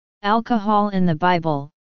Alcohol in the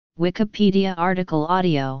Bible, Wikipedia article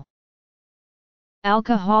audio.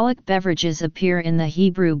 Alcoholic beverages appear in the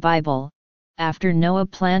Hebrew Bible, after Noah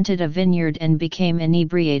planted a vineyard and became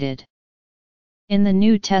inebriated. In the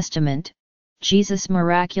New Testament, Jesus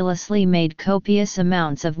miraculously made copious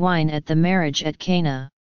amounts of wine at the marriage at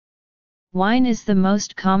Cana. Wine is the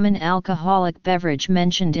most common alcoholic beverage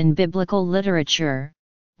mentioned in biblical literature,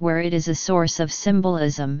 where it is a source of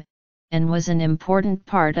symbolism, and was an important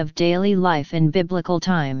part of daily life in biblical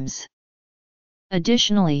times.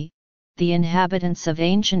 Additionally, the inhabitants of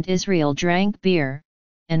ancient Israel drank beer,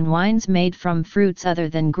 and wines made from fruits other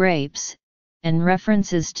than grapes, and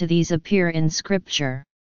references to these appear in Scripture.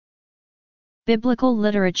 Biblical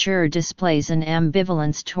literature displays an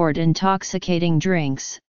ambivalence toward intoxicating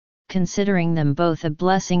drinks, considering them both a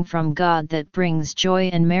blessing from God that brings joy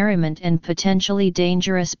and merriment and potentially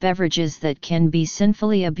dangerous beverages that can be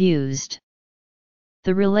sinfully abused.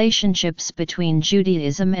 The relationships between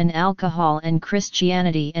Judaism and alcohol and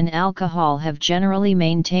Christianity and alcohol have generally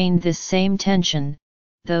maintained this same tension,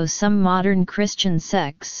 though some modern Christian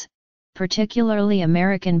sects, particularly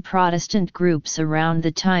American Protestant groups around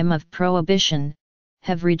the time of Prohibition,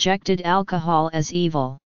 have rejected alcohol as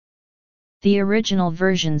evil. The original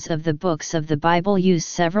versions of the books of the Bible use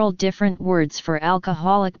several different words for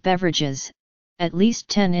alcoholic beverages, at least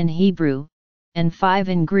 10 in Hebrew, and 5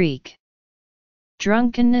 in Greek.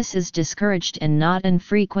 Drunkenness is discouraged and not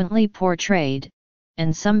infrequently portrayed,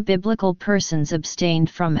 and some biblical persons abstained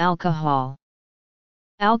from alcohol.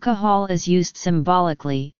 Alcohol is used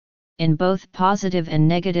symbolically, in both positive and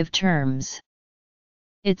negative terms.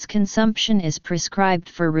 Its consumption is prescribed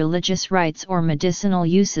for religious rites or medicinal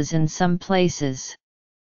uses in some places.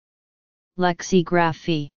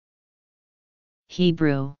 Lexicography.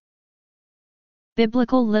 Hebrew.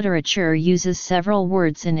 Biblical literature uses several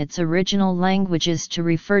words in its original languages to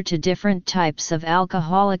refer to different types of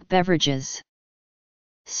alcoholic beverages.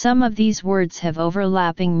 Some of these words have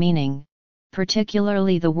overlapping meaning,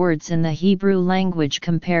 particularly the words in the Hebrew language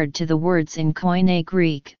compared to the words in Koine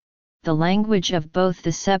Greek, the language of both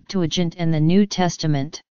the Septuagint and the New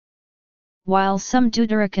Testament. While some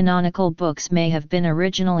deuterocanonical books may have been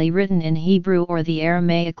originally written in Hebrew or the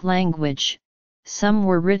Aramaic language, some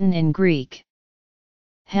were written in Greek.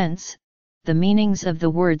 Hence, the meanings of the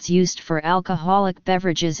words used for alcoholic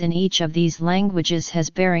beverages in each of these languages has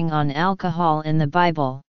bearing on alcohol in the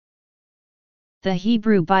Bible. The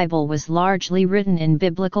Hebrew Bible was largely written in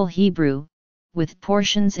Biblical Hebrew, with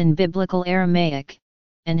portions in Biblical Aramaic,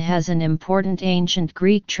 and has an important ancient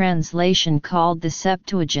Greek translation called the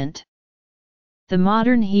Septuagint. The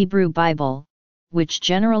modern Hebrew Bible, which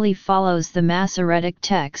generally follows the Masoretic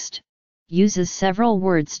text, uses several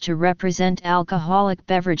words to represent alcoholic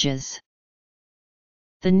beverages.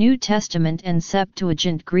 The New Testament and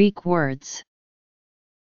Septuagint Greek words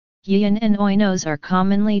Yion and oinos are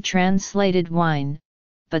commonly translated wine,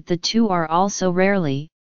 but the two are also rarely,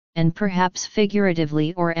 and perhaps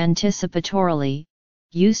figuratively or anticipatorily,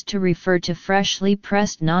 used to refer to freshly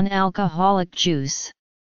pressed non-alcoholic juice.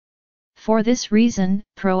 For this reason,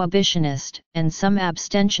 prohibitionist and some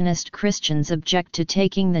abstentionist Christians object to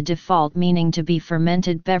taking the default meaning to be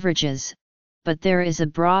fermented beverages, but there is a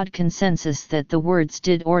broad consensus that the words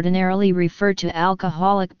did ordinarily refer to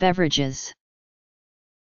alcoholic beverages.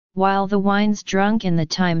 While the wines drunk in the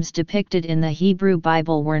times depicted in the Hebrew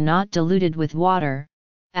Bible were not diluted with water,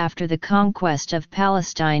 after the conquest of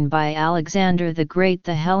Palestine by Alexander the Great,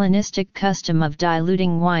 the Hellenistic custom of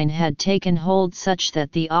diluting wine had taken hold, such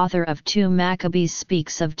that the author of 2 Maccabees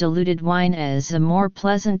speaks of diluted wine as a more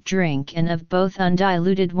pleasant drink and of both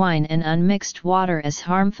undiluted wine and unmixed water as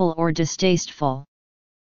harmful or distasteful.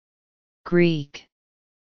 Greek.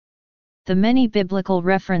 The many biblical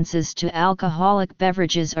references to alcoholic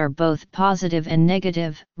beverages are both positive and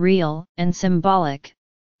negative, real and symbolic,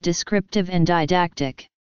 descriptive and didactic.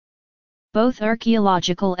 Both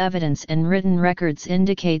archaeological evidence and written records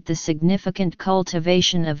indicate the significant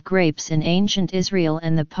cultivation of grapes in ancient Israel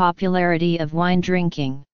and the popularity of wine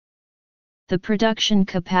drinking. The production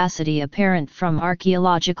capacity apparent from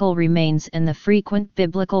archaeological remains and the frequent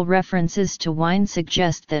biblical references to wine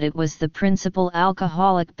suggest that it was the principal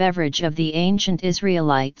alcoholic beverage of the ancient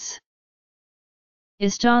Israelites.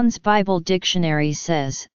 Easton's Bible Dictionary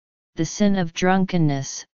says, "The sin of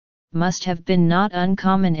drunkenness must have been not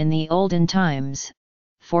uncommon in the olden times,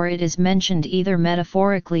 for it is mentioned either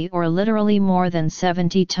metaphorically or literally more than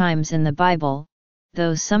 70 times in the Bible,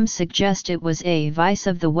 though some suggest it was a vice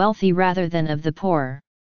of the wealthy rather than of the poor."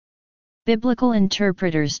 Biblical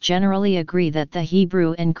interpreters generally agree that the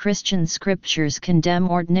Hebrew and Christian scriptures condemn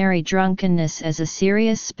ordinary drunkenness as a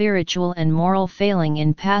serious spiritual and moral failing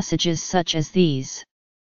in passages such as these.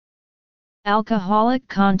 Alcoholic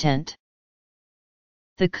content.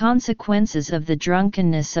 The consequences of the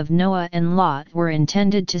drunkenness of Noah and Lot were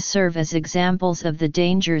intended to serve as examples of the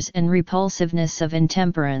dangers and repulsiveness of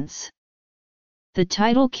intemperance. The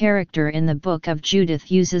title character in the Book of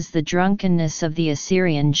Judith uses the drunkenness of the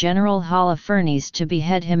Assyrian general Holofernes to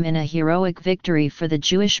behead him in a heroic victory for the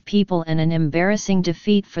Jewish people and an embarrassing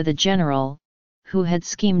defeat for the general, who had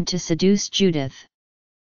schemed to seduce Judith.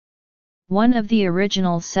 One of the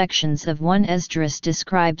original sections of 1 Esdras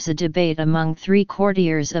describes a debate among 3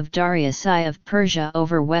 courtiers of Darius I of Persia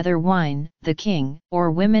over whether wine, the king,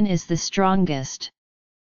 or women is the strongest.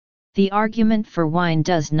 The argument for wine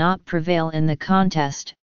does not prevail in the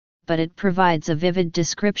contest, but it provides a vivid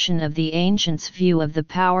description of the ancients' view of the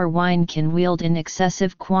power wine can wield in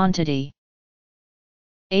excessive quantity.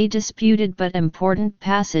 A disputed but important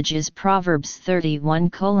passage is Proverbs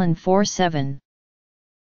 31:4-7.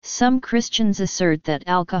 Some Christians assert that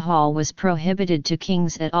alcohol was prohibited to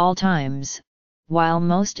kings at all times, while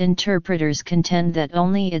most interpreters contend that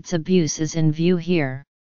only its abuse is in view here.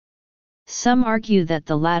 Some argue that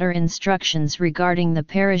the latter instructions regarding the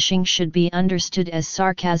perishing should be understood as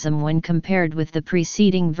sarcasm when compared with the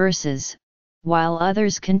preceding verses, while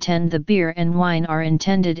others contend the beer and wine are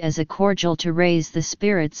intended as a cordial to raise the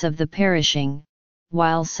spirits of the perishing,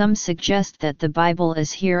 while some suggest that the Bible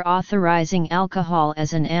is here authorizing alcohol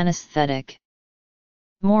as an anesthetic.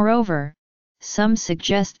 Moreover, some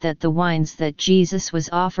suggest that the wines that Jesus was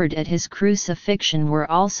offered at his crucifixion were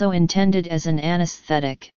also intended as an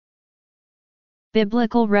anesthetic.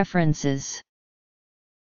 Biblical references.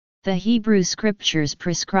 The Hebrew scriptures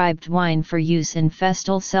prescribed wine for use in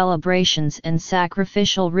festal celebrations and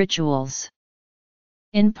sacrificial rituals.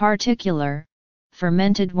 In particular,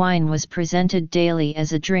 fermented wine was presented daily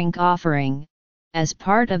as a drink offering, as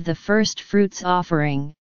part of the first fruits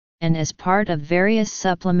offering, and as part of various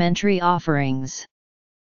supplementary offerings.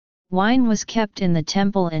 Wine was kept in the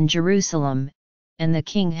temple in Jerusalem, and the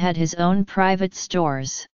king had his own private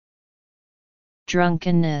stores.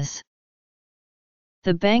 Drunkenness.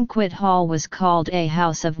 The banquet hall was called a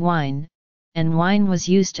house of wine, and wine was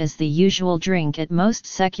used as the usual drink at most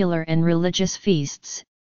secular and religious feasts,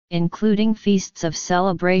 including feasts of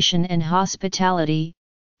celebration and hospitality,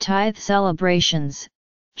 tithe celebrations,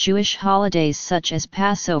 Jewish holidays such as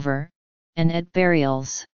Passover, and at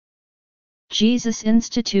burials. Jesus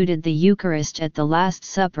instituted the Eucharist at the Last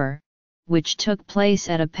Supper, which took place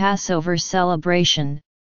at a Passover celebration,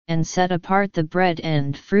 and set apart the bread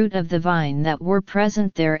and fruit of the vine that were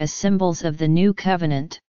present there as symbols of the new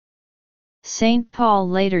covenant. St. Paul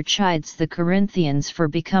later chides the Corinthians for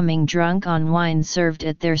becoming drunk on wine served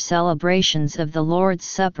at their celebrations of the Lord's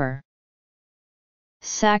Supper.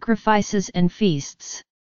 Sacrifices and feasts.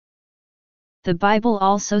 The Bible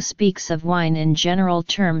also speaks of wine in general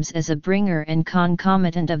terms as a bringer and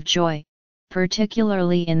concomitant of joy,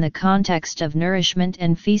 particularly in the context of nourishment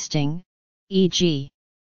and feasting, e.g.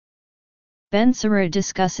 Ben Sira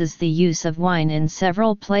discusses the use of wine in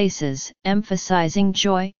several places, emphasizing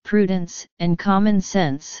joy, prudence, and common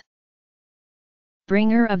sense.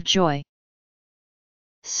 Bringer of joy.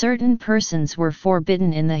 Certain persons were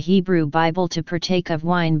forbidden in the Hebrew Bible to partake of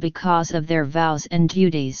wine because of their vows and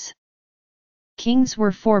duties. Kings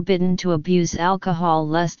were forbidden to abuse alcohol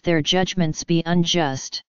lest their judgments be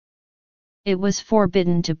unjust. It was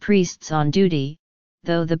forbidden to priests on duty,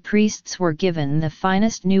 though the priests were given the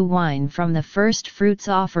finest new wine from the first fruits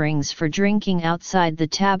offerings for drinking outside the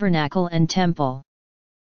tabernacle and temple.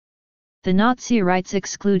 The Nazirites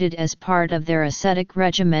excluded as part of their ascetic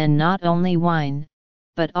regimen not only wine,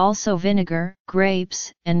 but also vinegar,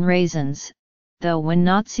 grapes, and raisins, though when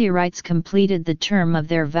Nazirites completed the term of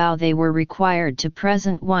their vow they were required to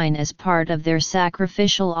present wine as part of their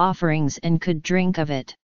sacrificial offerings and could drink of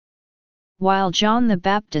it. While John the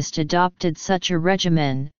Baptist adopted such a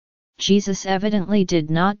regimen, Jesus evidently did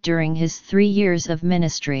not during his 3 years of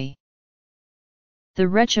ministry. The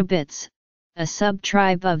Rechabites, a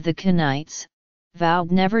sub-tribe of the Kenites,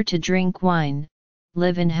 vowed never to drink wine,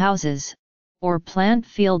 live in houses, or plant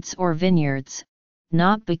fields or vineyards,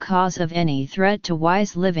 not because of any threat to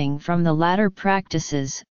wise living from the latter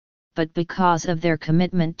practices, but because of their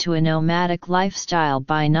commitment to a nomadic lifestyle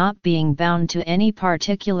by not being bound to any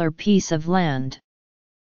particular piece of land.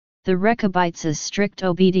 The Rechabites' strict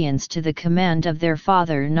obedience to the command of their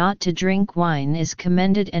father not to drink wine is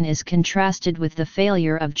commended and is contrasted with the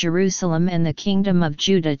failure of Jerusalem and the kingdom of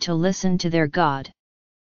Judah to listen to their God.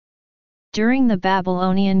 During the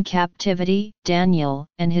Babylonian captivity, Daniel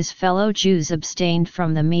and his fellow Jews abstained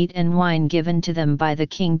from the meat and wine given to them by the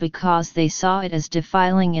king because they saw it as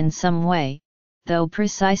defiling in some way, though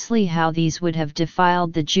precisely how these would have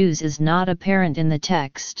defiled the Jews is not apparent in the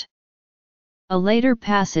text. A later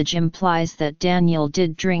passage implies that Daniel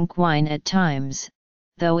did drink wine at times,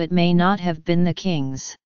 though it may not have been the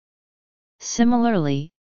king's. Similarly,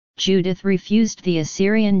 Judith refused the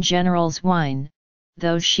Assyrian general's wine,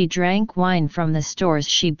 though she drank wine from the stores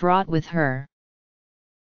she brought with her.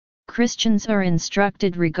 Christians are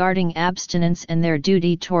instructed regarding abstinence and their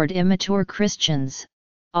duty toward immature Christians.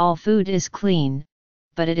 All food is clean,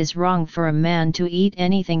 but it is wrong for a man to eat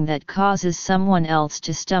anything that causes someone else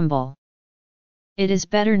to stumble. It is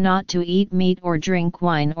better not to eat meat or drink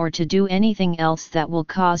wine or to do anything else that will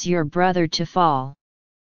cause your brother to fall.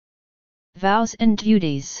 Vows and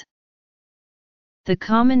duties. The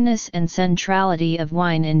commonness and centrality of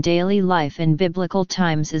wine in daily life in biblical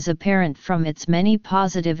times is apparent from its many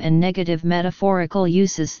positive and negative metaphorical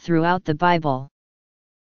uses throughout the Bible.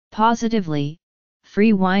 Positively,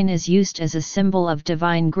 free wine is used as a symbol of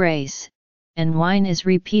divine grace, and wine is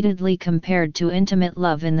repeatedly compared to intimate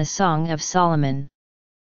love in the Song of Solomon.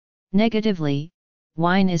 Negatively,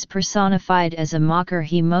 wine is personified as a mocker,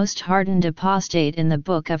 he most hardened apostate in the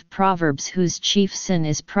book of Proverbs, whose chief sin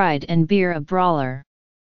is pride, and beer, a brawler.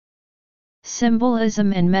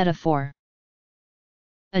 Symbolism and metaphor.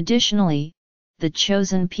 Additionally, the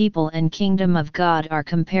chosen people and kingdom of God are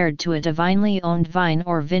compared to a divinely owned vine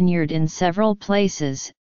or vineyard in several places,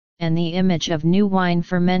 and the image of new wine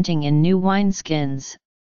fermenting in new wineskins,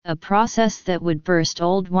 a process that would burst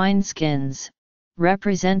old wineskins,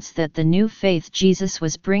 represents that the new faith Jesus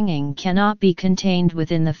was bringing cannot be contained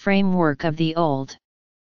within the framework of the old.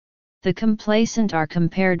 The complacent are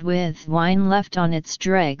compared with wine left on its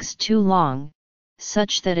dregs too long,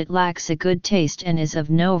 such that it lacks a good taste and is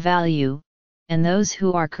of no value, and those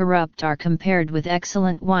who are corrupt are compared with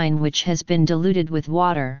excellent wine which has been diluted with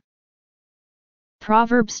water.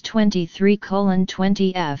 Proverbs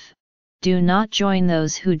 23:20f. Do not join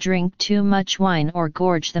those who drink too much wine or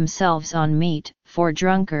gorge themselves on meat, for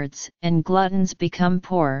drunkards and gluttons become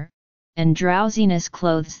poor, and drowsiness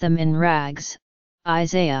clothes them in rags.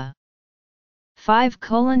 Isaiah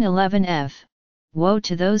 5:11f. Woe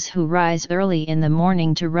to those who rise early in the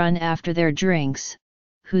morning to run after their drinks,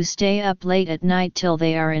 who stay up late at night till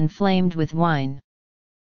they are inflamed with wine.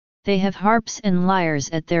 They have harps and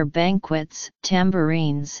lyres at their banquets,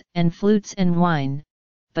 tambourines and flutes and wine,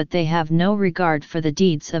 but they have no regard for the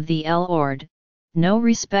deeds of the Lord, no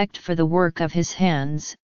respect for the work of his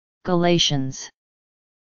hands. Galatians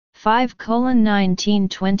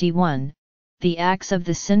 5:19-21. The acts of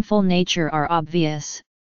the sinful nature are obvious: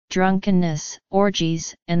 drunkenness,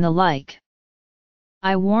 orgies, and the like.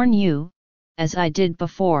 I warn you, as I did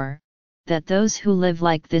before, that those who live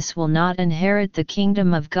like this will not inherit the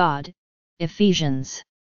kingdom of God. Ephesians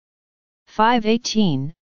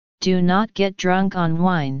 5:18. Do not get drunk on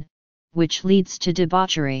wine, which leads to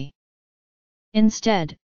debauchery.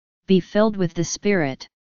 Instead, be filled with the Spirit.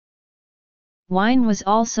 Wine was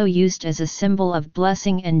also used as a symbol of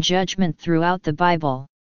blessing and judgment throughout the Bible.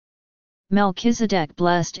 Melchizedek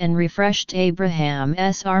blessed and refreshed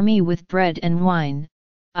Abraham's army with bread and wine.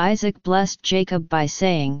 Isaac blessed Jacob by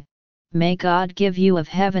saying, "May God give you of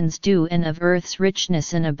heaven's dew and of earth's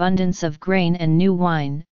richness an abundance of grain and new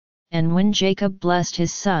wine." And when Jacob blessed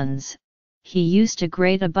his sons, he used a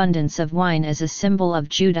great abundance of wine as a symbol of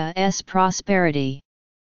Judah's prosperity.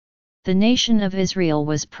 The nation of Israel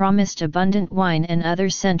was promised abundant wine and other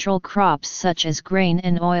central crops such as grain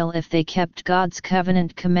and oil if they kept God's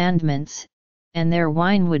covenant commandments, and their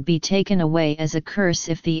wine would be taken away as a curse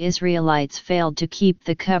if the Israelites failed to keep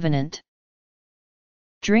the covenant.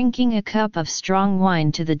 Drinking a cup of strong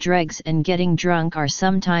wine to the dregs and getting drunk are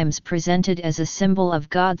sometimes presented as a symbol of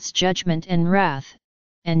God's judgment and wrath,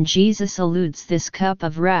 and Jesus alludes this cup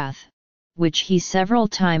of wrath, which he several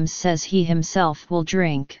times says he himself will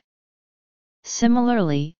drink.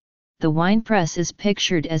 Similarly, the winepress is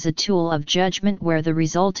pictured as a tool of judgment where the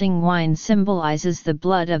resulting wine symbolizes the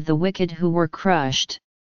blood of the wicked who were crushed.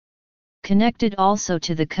 Connected also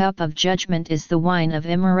to the cup of judgment is the wine of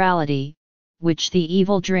immorality, which the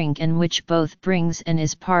evil drink and which both brings and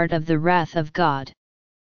is part of the wrath of God.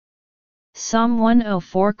 Psalm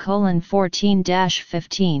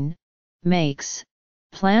 104:14-15, makes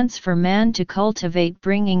plants for man to cultivate,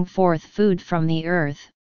 bringing forth food from the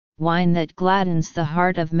earth, wine that gladdens the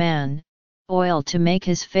heart of man, oil to make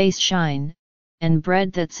his face shine, and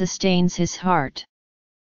bread that sustains his heart.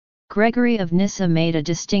 Gregory of Nyssa made a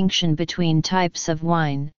distinction between types of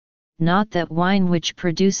wine, not that wine which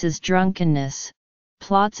produces drunkenness,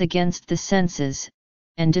 plots against the senses,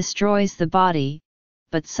 and destroys the body,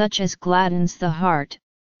 but such as gladdens the heart,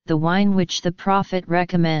 the wine which the prophet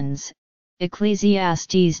recommends,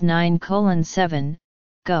 Ecclesiastes 9:7,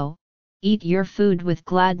 Go, eat your food with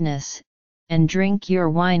gladness, and drink your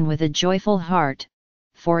wine with a joyful heart,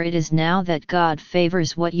 for it is now that God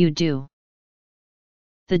favors what you do.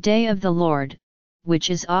 The day of the Lord, which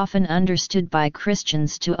is often understood by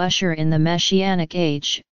Christians to usher in the Messianic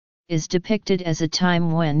age, is depicted as a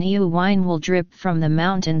time when new wine will drip from the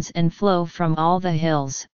mountains and flow from all the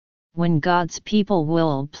hills, when God's people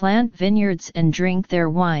will plant vineyards and drink their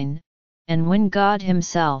wine, and when God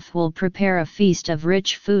Himself will prepare a feast of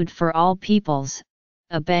rich food for all peoples,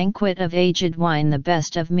 a banquet of aged wine, the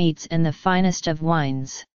best of meats and the finest of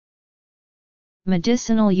wines.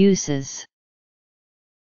 Medicinal uses.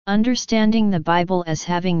 Understanding the Bible as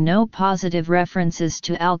having no positive references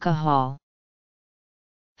to alcohol.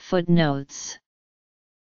 Footnotes.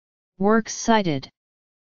 Works cited.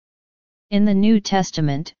 In the New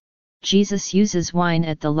Testament, Jesus uses wine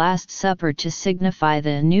at the Last Supper to signify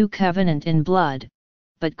the new covenant in blood,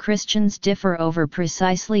 but Christians differ over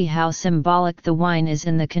precisely how symbolic the wine is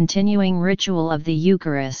in the continuing ritual of the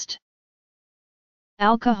Eucharist.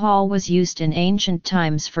 Alcohol was used in ancient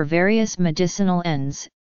times for various medicinal ends,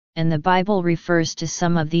 and the Bible refers to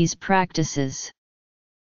some of these practices.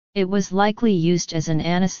 It was likely used as an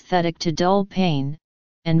anesthetic to dull pain,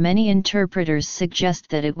 and many interpreters suggest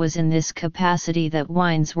that it was in this capacity that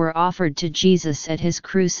wines were offered to Jesus at his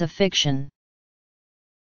crucifixion.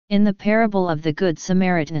 In the parable of the Good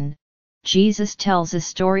Samaritan, Jesus tells a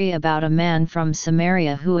story about a man from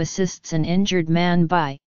Samaria who assists an injured man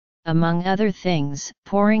by, among other things,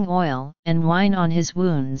 pouring oil and wine on his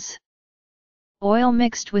wounds. Oil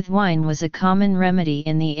mixed with wine was a common remedy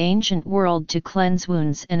in the ancient world to cleanse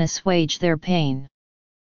wounds and assuage their pain.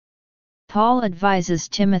 Paul advises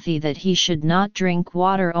Timothy that he should not drink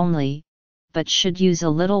water only, but should use a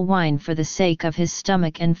little wine for the sake of his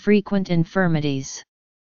stomach and frequent infirmities.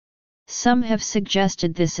 Some have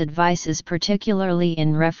suggested this advice is particularly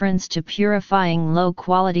in reference to purifying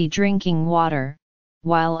low-quality drinking water,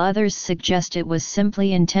 while others suggest it was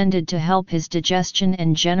simply intended to help his digestion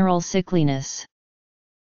and general sickliness.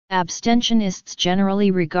 Abstentionists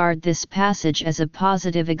generally regard this passage as a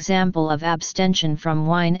positive example of abstention from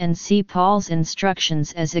wine and see Paul's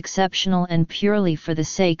instructions as exceptional and purely for the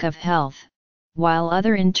sake of health, while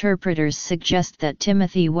other interpreters suggest that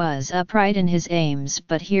Timothy was upright in his aims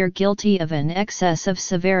but here guilty of an excess of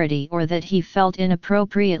severity, or that he felt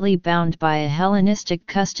inappropriately bound by a Hellenistic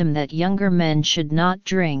custom that younger men should not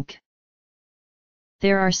drink.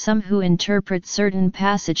 There are some who interpret certain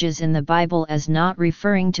passages in the Bible as not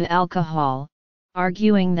referring to alcohol,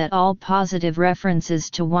 arguing that all positive references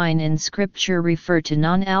to wine in Scripture refer to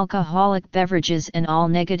non-alcoholic beverages and all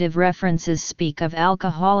negative references speak of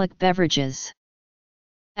alcoholic beverages.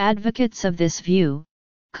 Advocates of this view,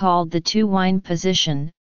 called the two-wine position,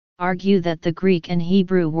 argue that the Greek and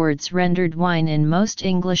Hebrew words rendered wine in most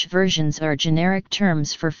English versions are generic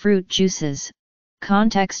terms for fruit juices.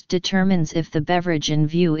 Context determines if the beverage in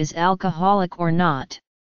view is alcoholic or not.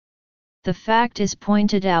 The fact is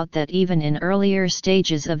pointed out that even in earlier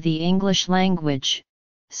stages of the English language,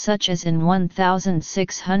 such as in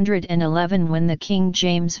 1611 when the King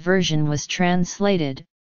James Version was translated,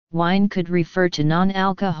 wine could refer to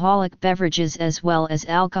non-alcoholic beverages as well as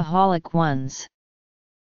alcoholic ones.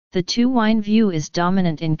 The two-wine view is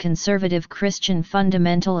dominant in conservative Christian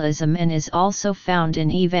fundamentalism and is also found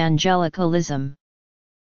in evangelicalism.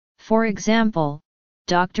 For example,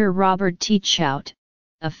 Dr. Robert T. Choate,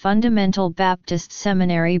 a fundamental Baptist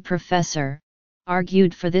seminary professor,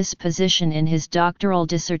 argued for this position in his doctoral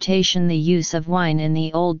dissertation, The Use of Wine in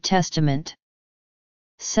the Old Testament.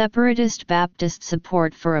 Separatist Baptist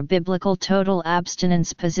support for a biblical total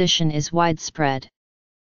abstinence position is widespread.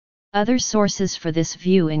 Other sources for this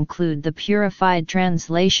view include the Purified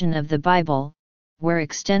Translation of the Bible, where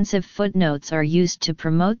extensive footnotes are used to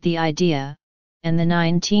promote the idea, and the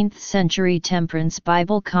 19th-century Temperance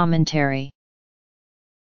Bible Commentary.